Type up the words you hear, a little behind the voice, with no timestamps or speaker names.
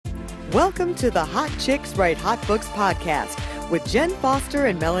Welcome to the Hot Chicks Write Hot Books podcast with Jen Foster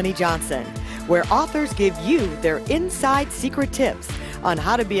and Melanie Johnson, where authors give you their inside secret tips on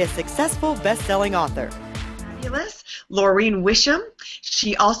how to be a successful best-selling author. Fabulous. Laureen Wishom.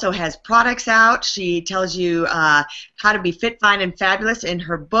 She also has products out. She tells you how to be fit, fine, and fabulous in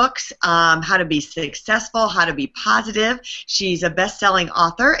her books, how to be successful, how to be positive. She's a best-selling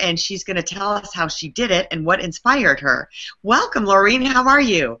author, and she's going to tell us how she did it and what inspired her. Welcome, Laureen. How are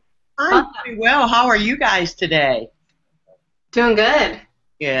you? I'm doing well. How are you guys today? Doing good.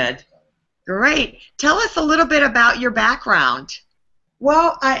 Good. Great. Tell us a little bit about your background.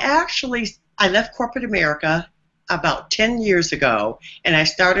 Well, I left corporate America about 10 years ago, and I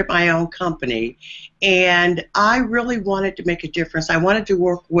started my own company, and I really wanted to make a difference. I wanted to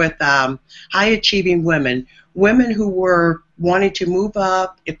work with high-achieving women who were wanting to move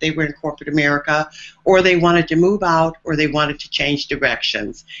up if they were in corporate America, or they wanted to move out, or they wanted to change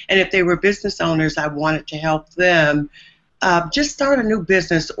directions. And if they were business owners, I wanted to help them just start a new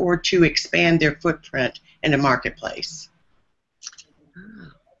business or to expand their footprint in the marketplace.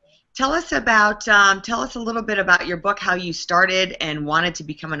 Tell us a little bit about your book, how you started and wanted to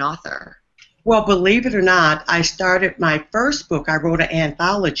become an author. Well, believe it or not, I started my first book. I wrote an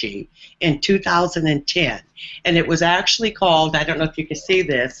anthology in 2010, and it was actually called, I don't know if you can see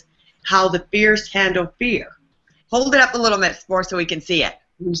this, How the Fierce Handle Fear. Hold it up a little bit more so we can see it.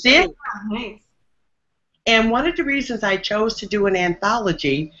 You see it? Oh, nice. And one of the reasons I chose to do an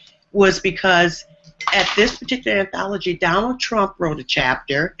anthology was because at this particular anthology, Donald Trump wrote a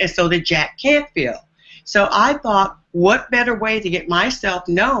chapter, and so did Jack Canfield. So I thought, what better way to get myself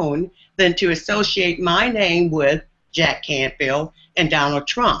known than to associate my name with Jack Canfield and Donald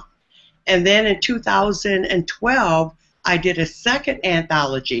Trump. And then in 2012, I did a second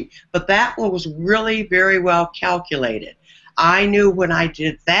anthology, but that one was really very well calculated. I knew when I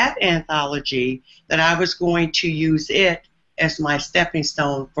did that anthology that I was going to use it as my stepping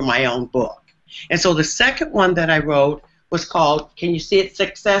stone for my own book. And so the second one that I wrote was called, can you see it,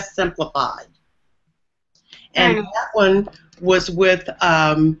 Success Simplified. And that one was with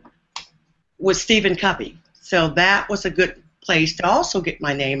Stephen Covey. So that was a good place to also get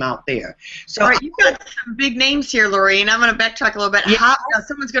my name out there. So all right, you've got some big names here, Laureen. I'm going to backtrack a little bit. Yeah.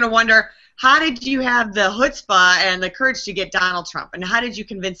 Someone's going to wonder, how did you have the chutzpah and the courage to get Donald Trump? And how did you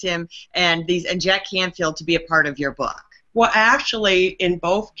convince him and Jack Canfield to be a part of your book? Well, actually, in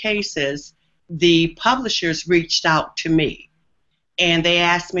both cases, the publishers reached out to me. And they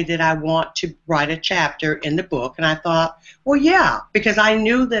asked me, did I want to write a chapter in the book? And I thought, well, yeah, because I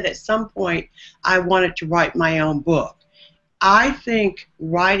knew that at some point I wanted to write my own book. I think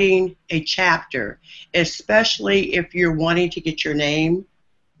writing a chapter, especially if you're wanting to get your name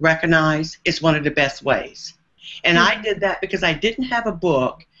recognized, is one of the best ways. And I did that because I didn't have a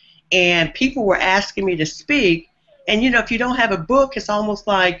book, and people were asking me to speak. And, if you don't have a book, it's almost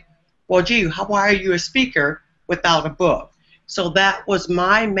like, well, gee, why are you a speaker without a book? So that was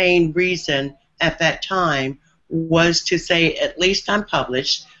my main reason at that time, was to say, at least I'm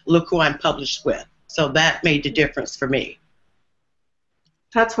published. Look who I'm published with. So that made the difference for me.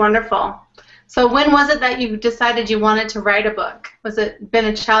 That's wonderful. So when was it that you decided you wanted to write a book? Was it been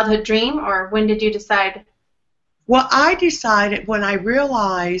a childhood dream, or when did you decide? Well, I decided when I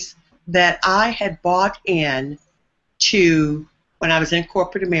realized that I had bought in to, when I was in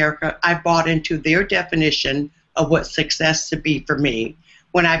corporate America, I bought into their definition of what success to be for me.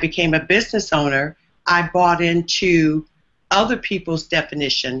 When I became a business owner, I bought into other people's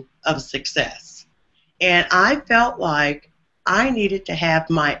definition of success. And I felt like I needed to have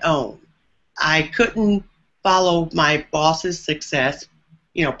my own. I couldn't follow my boss's success,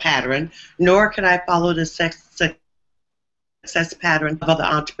 pattern, nor could I follow the success pattern of other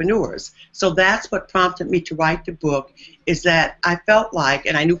entrepreneurs. So that's what prompted me to write the book, is that I felt like,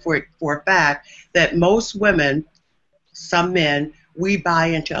 and I knew for a fact, that most women, some men, we buy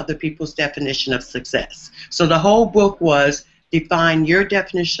into other people's definition of success. So the whole book was define your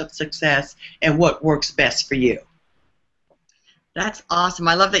definition of success and what works best for you. That's awesome.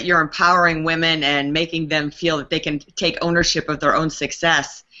 I love that you're empowering women and making them feel that they can take ownership of their own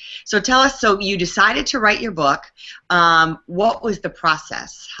success. So tell us, so you decided to write your book. What was the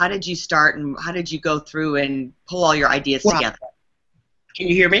process? How did you start, and how did you go through and pull all your ideas together? Can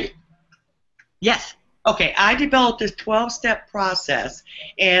you hear me? Yes. Okay, I developed this 12-step process,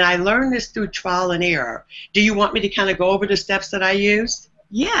 and I learned this through trial and error. Do you want me to kind of go over the steps that I used?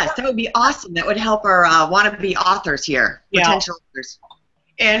 Yes, that would be awesome. That would help our wannabe authors here, potential authors.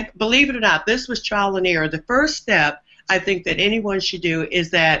 And believe it or not, this was trial and error. The first step I think that anyone should do is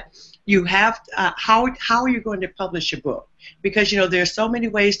that you have how are you going to publish a book? Because there's so many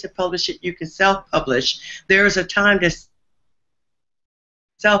ways to publish it. You can self-publish. There's a time to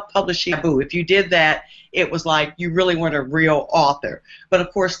self-publishing taboo. If you did that, it was like you really weren't a real author. But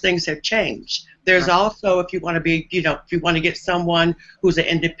of course, things have changed. There's also, if you want to be, if you want to get someone who's an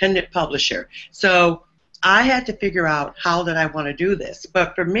independent publisher. So I had to figure out how did I want to do this.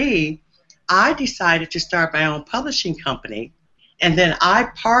 But for me, I decided to start my own publishing company, and then I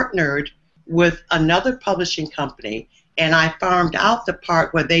partnered with another publishing company, and I farmed out the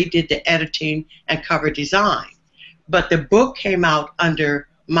part where they did the editing and cover design. But the book came out under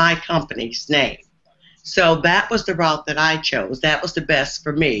my company's name. So that was the route that I chose. That was the best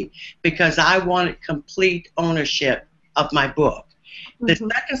for me because I wanted complete ownership of my book. The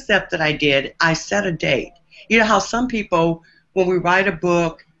second step that I did, I set a date. You know how some people, when we write a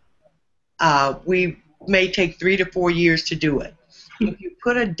book, we may take 3 to 4 years to do it. If you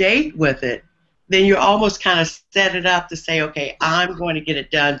put a date with it, then you almost kind of set it up to say, okay, I'm going to get it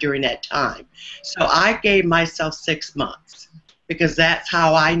done during that time. So I gave myself 6 months because that's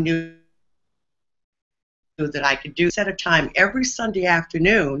how I knew that I could do. Set a time every Sunday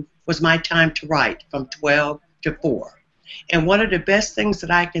afternoon was my time to write from 12 to 4. And one of the best things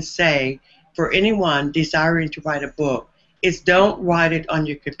that I can say for anyone desiring to write a book is don't write it on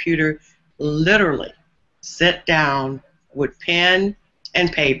your computer. Literally sit down with pen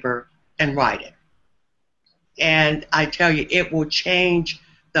and paper and write it. And I tell you, it will change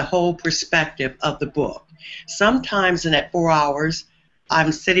the whole perspective of the book. Sometimes in that 4 hours,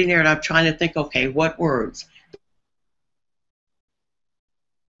 I'm sitting there and I'm trying to think, okay, what words?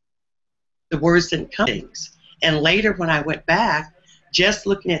 The words didn't come. And later when I went back, just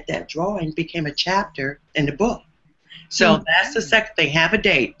looking at that drawing became a chapter in the book. So that's the second thing, have a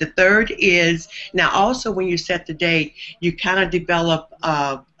date. The third is, now also when you set the date, you kind of develop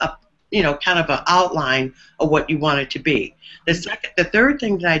kind of an outline of what you want it to be. The third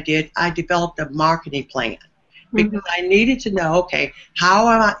thing that I did, I developed a marketing plan because I needed to know, okay, how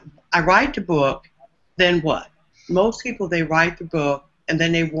I write the book, then what? Most people, they write the book and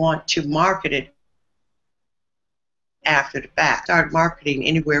then they want to market it after the fact. Start marketing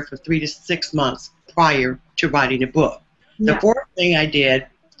anywhere from 3 to 6 months prior to writing a book. The fourth thing I did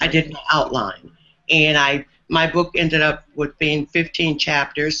my outline, and my book ended up with being 15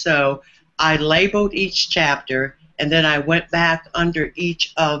 chapters. So I labeled each chapter, and then I went back under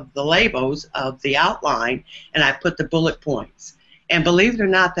each of the labels of the outline, and I put the bullet points. And believe it or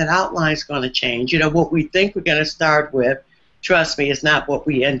not, that outline is going to change. What we think we're going to start with, trust me, is not what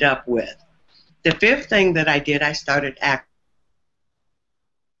we end up with. The fifth thing that I did, I started actually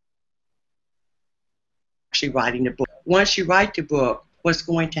writing the book. Once you write the book, what's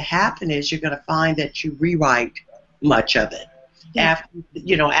going to happen is you're going to find that you rewrite much of it. After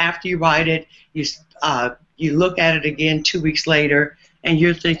you write it, you look at it again 2 weeks later, and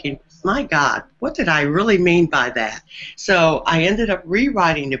you're thinking, my God, what did I really mean by that? So I ended up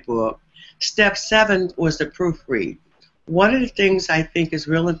rewriting the book. Step 7 was the proofread. One of the things I think is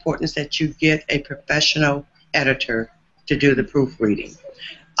real important is that you get a professional editor to do the proofreading.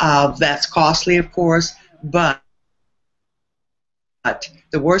 That's costly, of course, but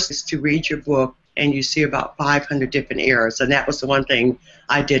the worst is to read your book and you see about 500 different errors, and that was the one thing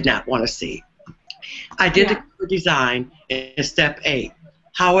I did not want to see. I did the cover design in step 8.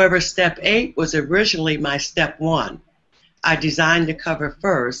 However, step 8 was originally my step 1. I designed the cover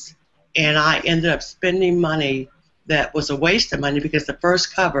first, and I ended up spending money that was a waste of money because the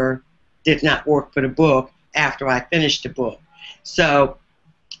first cover did not work for the book after I finished the book. So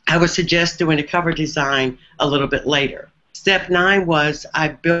I would suggest doing the cover design a little bit later. Step 9 was I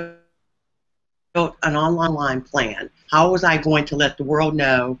built an online plan. How was I going to let the world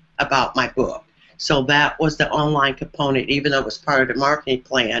know about my book? So that was the online component. Even though it was part of the marketing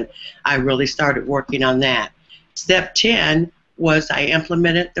plan, I really started working on that. Step 10 was I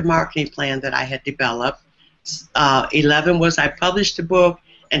implemented the marketing plan that I had developed. 11 was I published the book,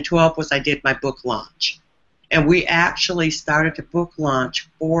 and 12 was I did my book launch. And we actually started the book launch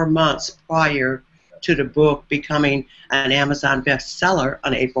 4 months prior to the book becoming an Amazon bestseller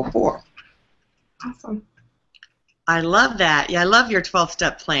on April 4th. Awesome. I love that. Yeah, I love your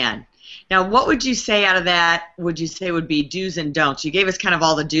 12-step plan. Now, what would you say out of that would you say would be do's and don'ts? You gave us kind of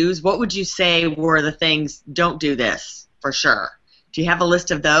all the do's. What would you say were the things, don't do this, for sure? Do you have a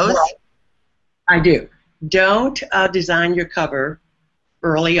list of those? Well, I do. Don't design your cover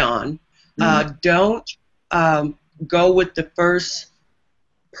early on. Don't go with the first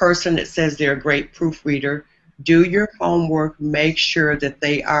person that says they're a great proofreader. do your homework, make sure that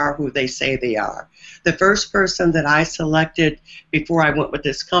they are who they say they are. The first person that I selected before I went with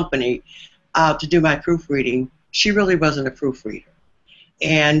this company to do my proofreading, she really wasn't a proofreader.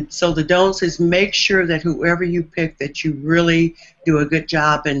 And so the don'ts is make sure that whoever you pick, that you really do a good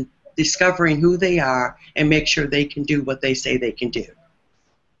job in discovering who they are and make sure they can do what they say they can do.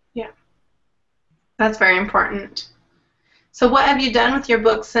 Yeah, that's very important. So what have you done with your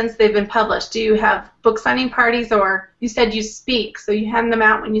books since they've been published? Do you have book signing parties, or you said you speak, so you hand them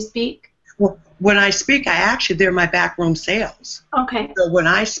out when you speak? Well, when I speak, they're my backroom sales. Okay. So when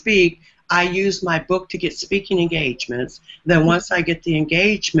I speak, I use my book to get speaking engagements. Then once I get the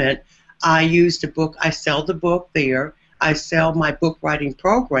engagement, I use the book, I sell the book there, I sell my book writing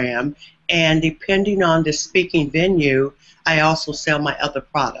program, and depending on the speaking venue, I also sell my other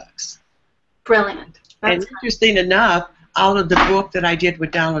products. Brilliant. And interesting enough, out of the book that I did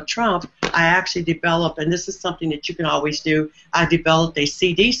with Donald Trump, I actually developed, and this is something that you can always do, I developed a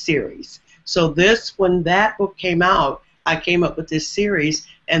CD series. So when that book came out, I came up with this series,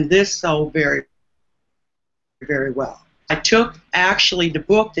 and this sold very, very well. I took actually the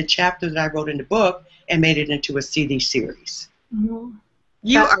book, the chapter that I wrote in the book, and made it into a CD series. Mm-hmm.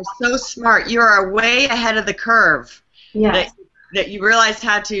 You are so smart. You are way ahead of the curve. Yes. That you realized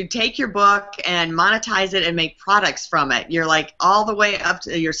how to take your book and monetize it and make products from it. You're like all the way up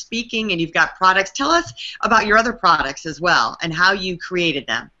to your speaking, and you've got products. Tell us about your other products as well and how you created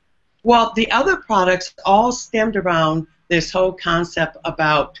them. Well, the other products all stemmed around this whole concept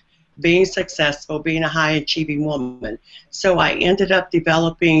about being successful, being a high-achieving woman. So I ended up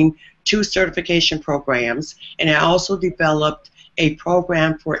developing 2 certification programs, and I also developed a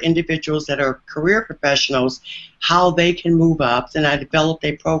program for individuals that are career professionals, how they can move up. Then I developed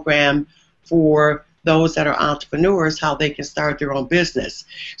a program for those that are entrepreneurs, how they can start their own business.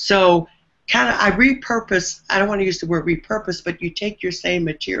 So I repurpose, I don't want to use the word repurpose, but you take your same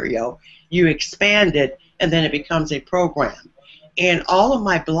material, you expand it, and then it becomes a program. And all of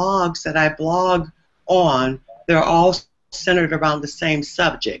my blogs that I blog on, they're all centered around the same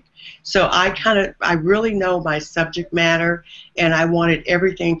subject. So I really know my subject matter, and I wanted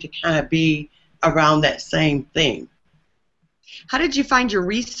everything to kind of be around that same thing. How did you find your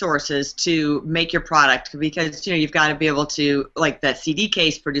resources to make your product? Because you've got to be able to, like that CD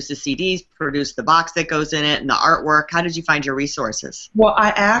case, produce the CDs, produce the box that goes in it, and the artwork. How did you find your resources? Well, I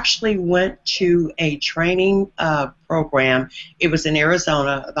actually went to a training program. It was in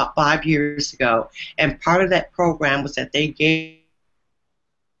Arizona about 5 years ago, and part of that program was that they gave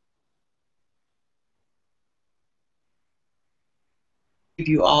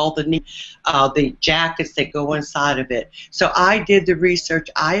you all the jackets that go inside of it. So I did the research.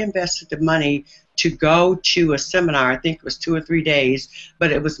 I invested the money to go to a seminar. I think it was 2 or 3 days,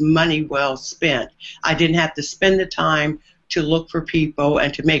 but it was money well spent. I didn't have to spend the time to look for people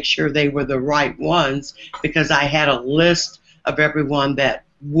and to make sure they were the right ones, because I had a list of everyone that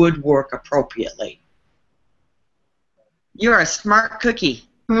would work appropriately. You're a smart cookie.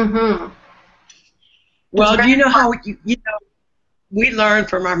 Mm-hmm. Well, you know how we learn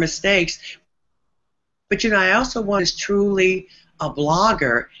from our mistakes, but I also want to truly a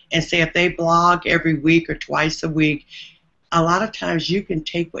blogger and say if they blog every week or twice a week, a lot of times you can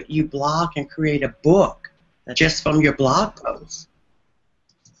take what you blog and create a book just from your blog posts.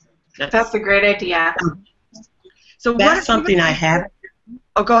 That's a great idea. So that's something I haven't.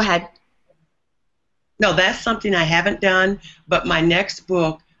 Oh, go ahead. No, that's something I haven't done, but my next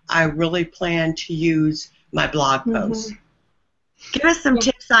book, I really plan to use my blog posts. Give us some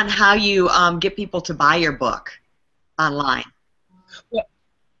tips on how you get people to buy your book online.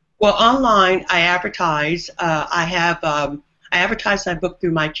 Well, online I advertise. I advertise my book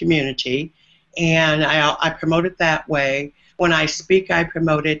through my community, and I promote it that way. When I speak, I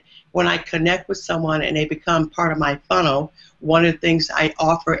promote it. When I connect with someone and they become part of my funnel, one of the things I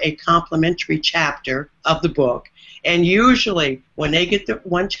offer a complimentary chapter of the book. And usually, when they get the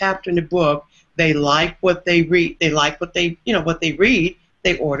one chapter in the book, they like what they read. They like what they read.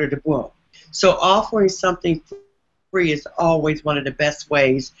 They order the book. So offering something free is always one of the best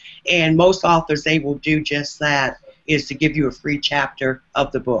ways. And most authors, they will do just that, is to give you a free chapter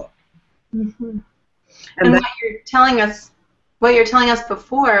of the book. Mm-hmm. And what you're telling us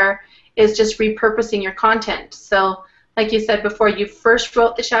before is just repurposing your content. So, like you said before, you first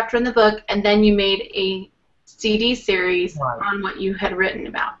wrote the chapter in the book, and then you made a CD series on what you had written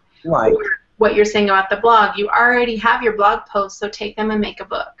about. Right. Or what you're saying about the blog, you already have your blog posts, so take them and make a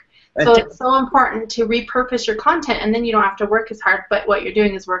book. So it's so important to repurpose your content, and then you don't have to work as hard, but what you're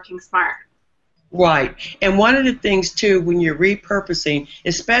doing is working smart. Right. And one of the things, too, when you're repurposing,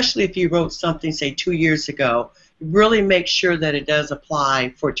 especially if you wrote something, say, 2 years ago, really make sure that it does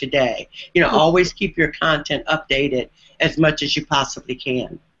apply for today. Always keep your content updated as much as you possibly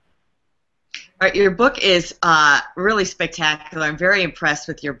can. All right, your book is really spectacular. I'm very impressed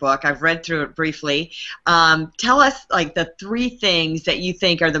with your book. I've read through it briefly. Tell us, like, the 3 things that you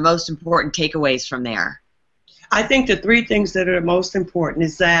think are the most important takeaways from there. I think the 3 things that are the most important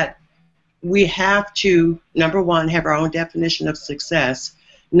is that we have to, number 1, have our own definition of success.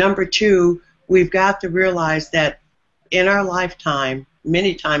 Number 2, we've got to realize that in our lifetime,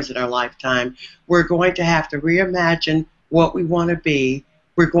 many times in our lifetime, we're going to have to reimagine what we want to be.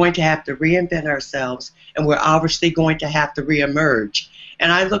 We're going to have to reinvent ourselves, and we're obviously going to have to reemerge.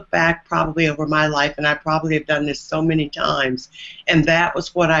 And I look back probably over my life, and I probably have done this so many times, and that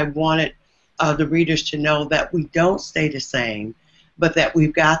was what I wanted the readers to know, that we don't stay the same, but that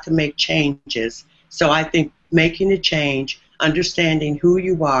we've got to make changes. So I think making a change, understanding who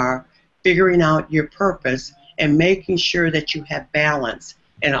you are, figuring out your purpose, and making sure that you have balance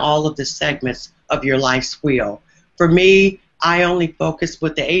in all of the segments of your life's wheel. For me, I only focused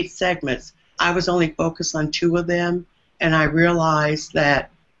with the 8 segments. I was only focused on 2 of them, and I realized that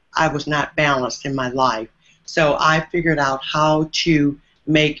I was not balanced in my life. So I figured out how to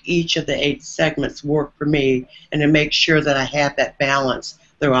make each of the 8 segments work for me, and to make sure that I have that balance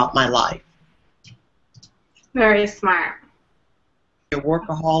throughout my life. Very smart. A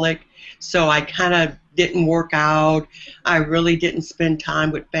workaholic, so I kind of didn't work out. I really didn't spend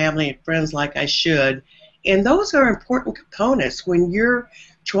time with family and friends like I should. And those are important components. When you're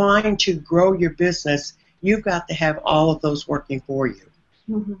trying to grow your business, you've got to have all of those working for you.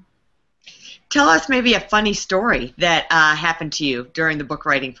 Mm-hmm. Tell us maybe a funny story that happened to you during the book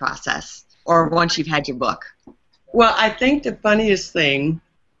writing process, or once you've had your book. Well, I think the funniest thing,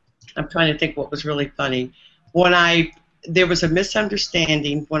 I'm trying to think what was really funny, there was a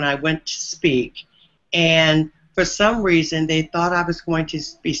misunderstanding when I went to speak, and for some reason they thought I was going to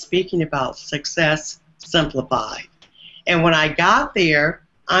be speaking about Success Simplified. And when I got there,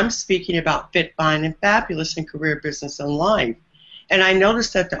 I'm speaking about Fit, Fine, and Fabulous in Career, Business, and Life. And I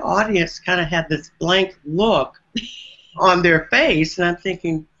noticed that the audience kind of had this blank look on their face, and I'm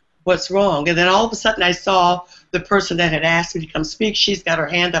thinking, what's wrong? And then all of a sudden I saw the person that had asked me to come speak. She's got her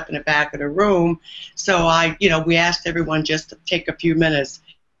hand up in the back of the room. So we asked everyone just to take a few minutes.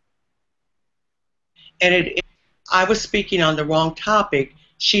 And I was speaking on the wrong topic.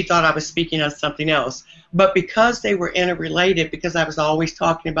 She thought I was speaking on something else. But because they were interrelated, because I was always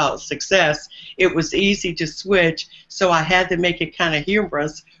talking about success, it was easy to switch. So I had to make it kind of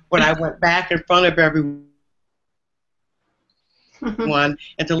humorous when I went back in front of everyone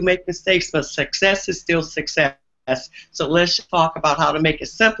and to make mistakes, but success is still success. So let's talk about how to make it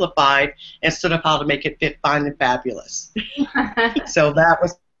simplified instead of how to make it fit, fine, and fabulous. So that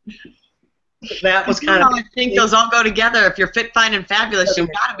was kind of. I think those all go together. If you're fit, fine, and fabulous,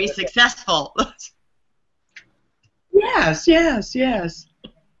 you've got to be successful. Yes.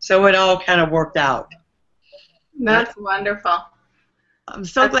 So it all kind of worked out. That's wonderful. I'm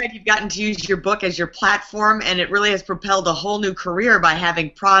so glad you've gotten to use your book as your platform, and it really has propelled a whole new career by having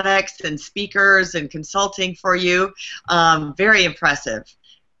products and speakers and consulting for you. Very impressive.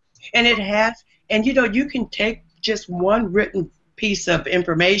 And it has, and you can take just one written piece of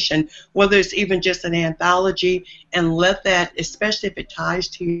information, whether it's even just an anthology, and let that, especially if it ties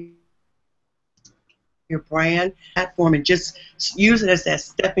to your brand platform, and just use it as that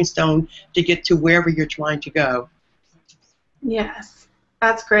stepping stone to get to wherever you're trying to go. Yes,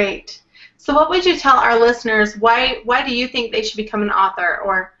 that's great. So what would you tell our listeners, why do you think they should become an author,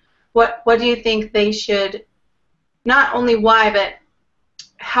 or what do you think they should, not only why, but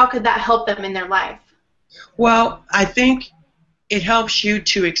how could that help them in their life? Well, I think it helps you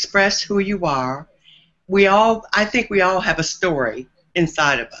to express who you are. I think we all have a story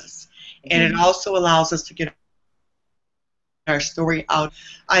inside of us, and it also allows us to get our story out.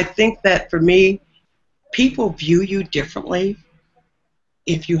 I think that for me, people view you differently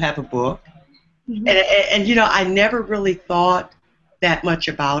if you have a book. And I never really thought that much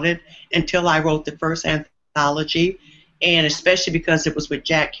about it until I wrote the first anthology, and especially because it was with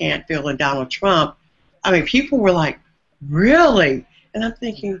Jack Canfield and Donald Trump. I mean, people were like, really? And I'm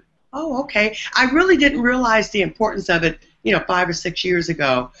thinking, oh, okay. I really didn't realize the importance of it, 5 or 6 years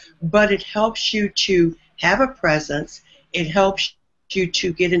ago. But it helps you to have a presence. It helps you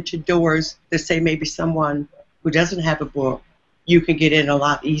to get into doors that say maybe someone who doesn't have a book, you can get in a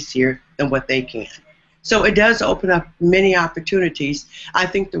lot easier than what they can. So it does open up many opportunities. I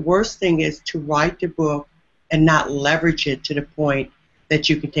think the worst thing is to write the book and not leverage it to the point that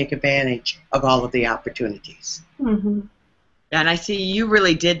you can take advantage of all of the opportunities. Mm-hmm. And I see you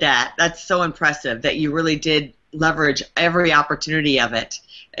really did that. That's so impressive that you really did leverage every opportunity of it.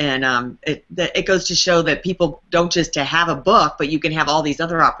 And it goes to show that people don't just to have a book, but you can have all these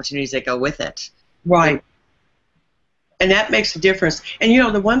other opportunities that go with it. Right. And that makes a difference. And, you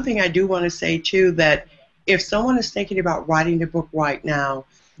know, the one thing I do want to say, too, that if someone is thinking about writing a book right now,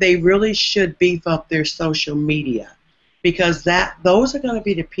 they really should beef up their social media, because those are going to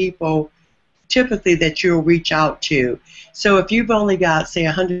be the people typically that you'll reach out to. So if you've only got, say,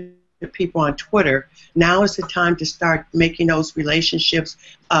 100 people on Twitter, now is the time to start making those relationships,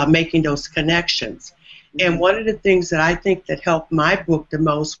 making those connections. And one of the things that I think that helped my book the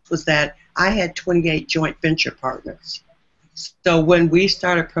most was that I had 28 joint venture partners. So when we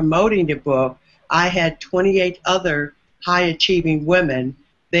started promoting the book, I had 28 other high-achieving women.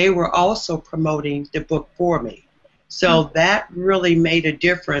 They were also promoting the book for me. So that really made a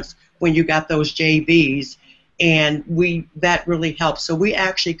difference when you got those JVs, and that really helped. So we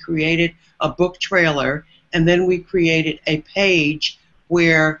actually created a book trailer, and then we created a page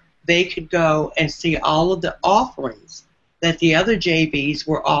where they could go and see all of the offerings that the other JVs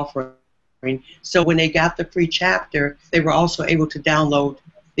were offering. So when they got the free chapter, they were also able to download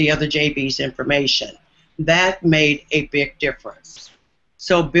the other JV's information. That made a big difference.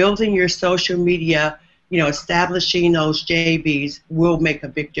 So building your social media, you know, establishing those JVs will make a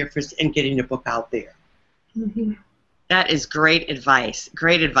big difference in getting the book out there. Mm-hmm. That is great advice.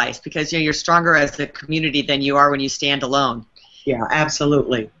 Great advice, because you're stronger as a community than you are when you stand alone. Yeah,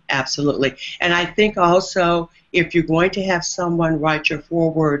 absolutely. Absolutely. And I think also if you're going to have someone write your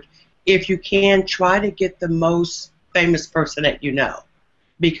foreword, if you can, try to get the most famous person that you know,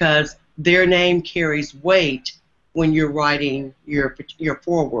 because their name carries weight when you're writing your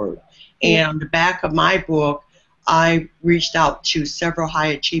foreword. And on the back of my book, I reached out to several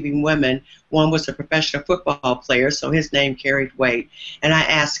high-achieving women. One was a professional football player, so his name carried weight. And I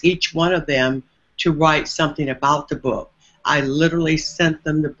asked each one of them to write something about the book. I literally sent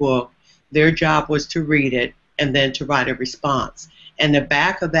them the book. Their job was to read it and then to write a response. And the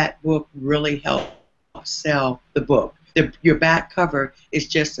back of that book really helped sell the book. Your back cover is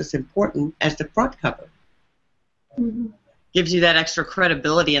just as important as the front cover. Mm-hmm. Gives you that extra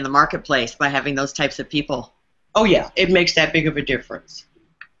credibility in the marketplace by having those types of people. Oh, yeah. It makes that big of a difference.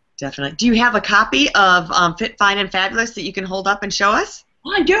 Definitely. Do you have a copy of Fit, Fine, and Fabulous that you can hold up and show us?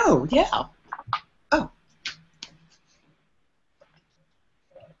 I do, yeah. Oh.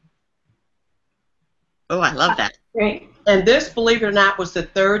 Oh, I love that. Great. And this, believe it or not, was the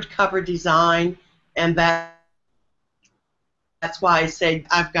third cover design, and that's why I say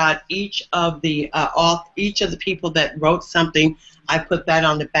I've got each of the people that wrote something. I put that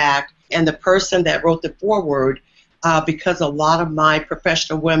on the back, and the person that wrote the foreword, because a lot of my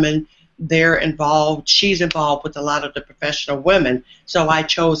professional women, she's involved with a lot of the professional women, so I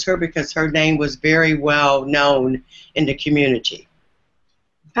chose her because her name was very well known in the community.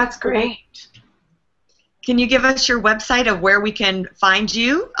 That's great. Can you give us your website of where we can find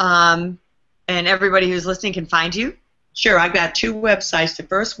you, and everybody who's listening can find you? Sure, I've got two websites. The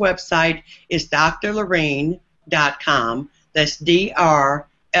first website is drlaureen.com. That's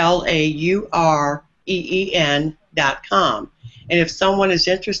DRLAUREEN.com. And if someone is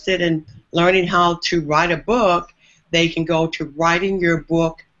interested in learning how to write a book, they can go to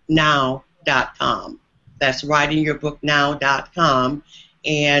writingyourbooknow.com. That's writingyourbooknow.com.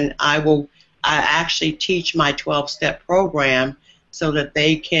 And I actually teach my 12-step program so that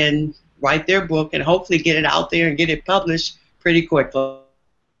they can write their book and hopefully get it out there and get it published pretty quickly.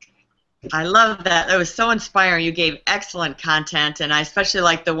 I love that. That was so inspiring. You gave excellent content, and I especially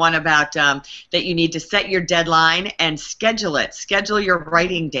like the one about that you need to set your deadline and schedule it. Schedule your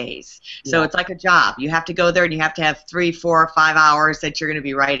writing days. So it's like a job. You have to go there and you have to have 3, 4, 5 hours that you're going to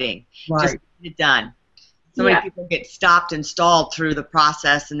be writing. Right. Just get it done. So many people get stopped and stalled through the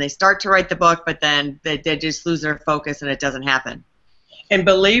process, and they start to write the book, but then they just lose their focus and it doesn't happen. And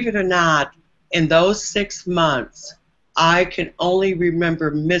believe it or not, in those 6 months, I can only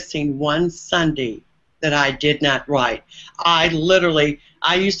remember missing one Sunday that I did not write. I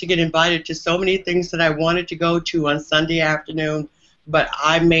used to get invited to so many things that I wanted to go to on Sunday afternoon, but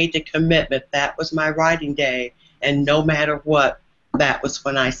I made the commitment that was my writing day, and no matter what, that was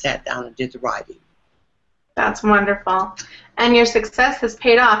when I sat down and did the writing. That's wonderful. And your success has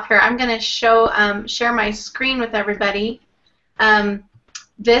paid off. Here, I'm going to share my screen with everybody.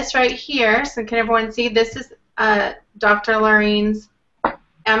 This right here, so can everyone see? This is Dr. Laureen's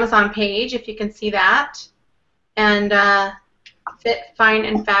Amazon page, if you can see that. And Fit, Fine,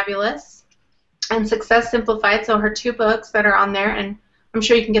 and Fabulous. And Success Simplified, so her 2 books that are on there. And I'm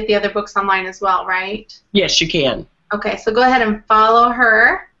sure you can get the other books online as well, right? Yes, you can. Okay, so go ahead and follow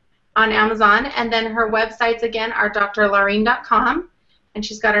her on Amazon, and then her websites again are drlaureen.com, and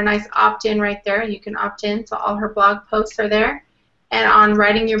she's got her nice opt-in right there. You can opt in, so all her blog posts are there. And on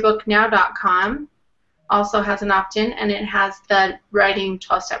writingyourbooknow.com also has an opt-in, and it has the Writing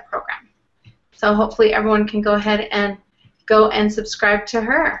 12-Step program. So hopefully everyone can go ahead and go and subscribe to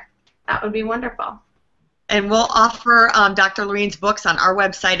her. That would be wonderful. And we'll offer Dr. Laureen's books on our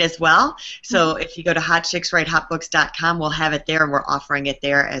website as well. So if you go to hotchickswritehotbooks.com, we'll have it there, and we're offering it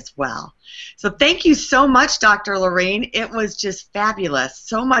there as well. So thank you so much, Dr. Laureen. It was just fabulous.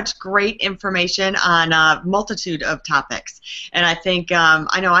 So much great information on a multitude of topics. And I think,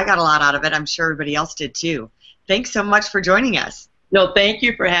 I know I got a lot out of it. I'm sure everybody else did too. Thanks so much for joining us. No, thank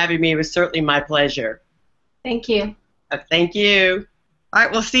you for having me. It was certainly my pleasure. Thank you. Thank you. All right,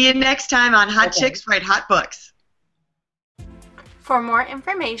 we'll see you next time on Hot Chicks Write Hot Books. For more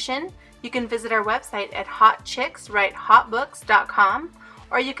information, you can visit our website at hotchickswritehotbooks.com,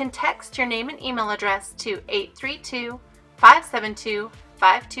 or you can text your name and email address to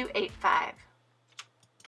 832-572-5285.